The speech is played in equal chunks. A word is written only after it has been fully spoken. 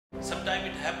Sometimes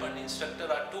it happens, instructors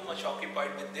are too much occupied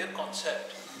with their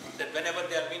concept that whenever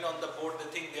they are being on the board, they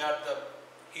think they are the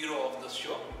hero of the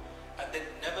show, and they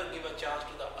never give a chance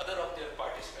to the other of their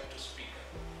participants to speak.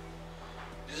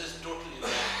 This is totally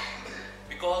wrong.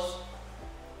 Because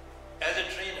as a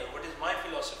trainer, what is my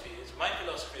philosophy is? My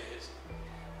philosophy is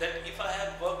that if I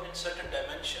have worked in certain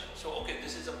dimension, so okay,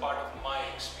 this is a part of my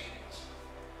experience.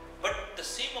 But the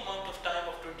same amount of time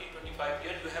of 20-25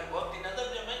 years, you have worked in other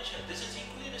dimension. This is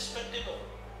equally respectable.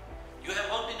 You have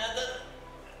worked in other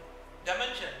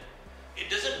dimension.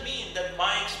 It doesn't mean that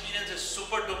my experience is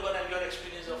super duper and your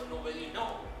experience of no value.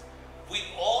 No. We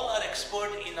all are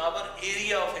expert in our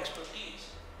area of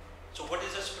expertise. So what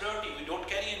is the superiority? We don't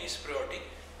carry any superiority.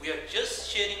 We are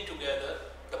just sharing together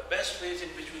the best ways in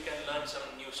which we can learn some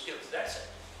new skills. That's it.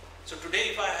 So today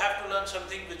if I have to learn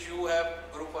something which you have,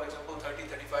 Guru, for example,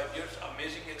 30-35 years,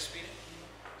 amazing experience.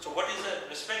 So what is a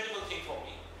respectable thing for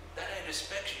me? That I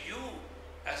respect you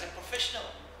as a professional.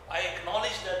 I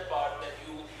acknowledge that part that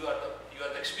you are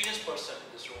the experienced person in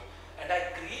this room, and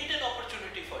I create an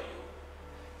opportunity for you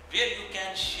where you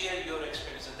can share your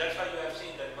experiences. That's why you have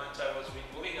seen that once I was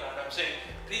moving around, I'm saying,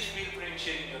 please feel free in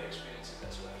sharing your experiences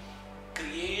as well.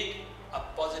 Create a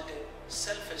positive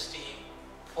self-esteem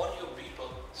for your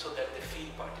people so that they feel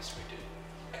participated.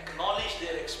 Acknowledge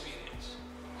their experience.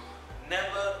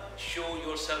 Never show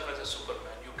yourself as a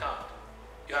Superman. You can't.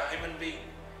 You are a human being.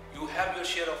 You have your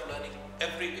share of learning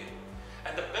every day.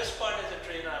 And the best part as a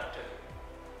trainer, I'm telling you,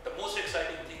 the most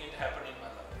exciting thing that happened in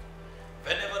my life.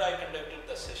 Whenever I conducted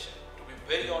the session, to be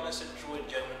very honest and true and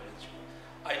genuine with you,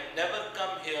 I never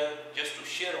come here just to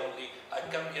share only. I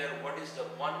come here, what is the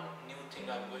one new thing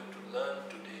I'm going to learn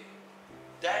today?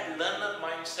 That learner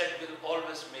mindset will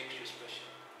always make you special.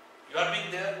 You have been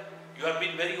there, you have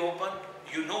been very open,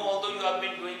 you know, although you have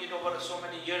been doing it over so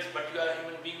many years, but you are a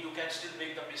human being, you can still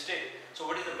make the mistake. So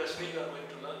what is the best way you are going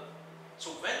to learn?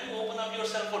 So when you open up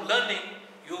yourself for learning,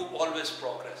 you always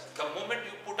progress. The moment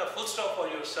you put a full stop for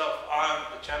yourself, I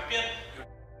am the champion, you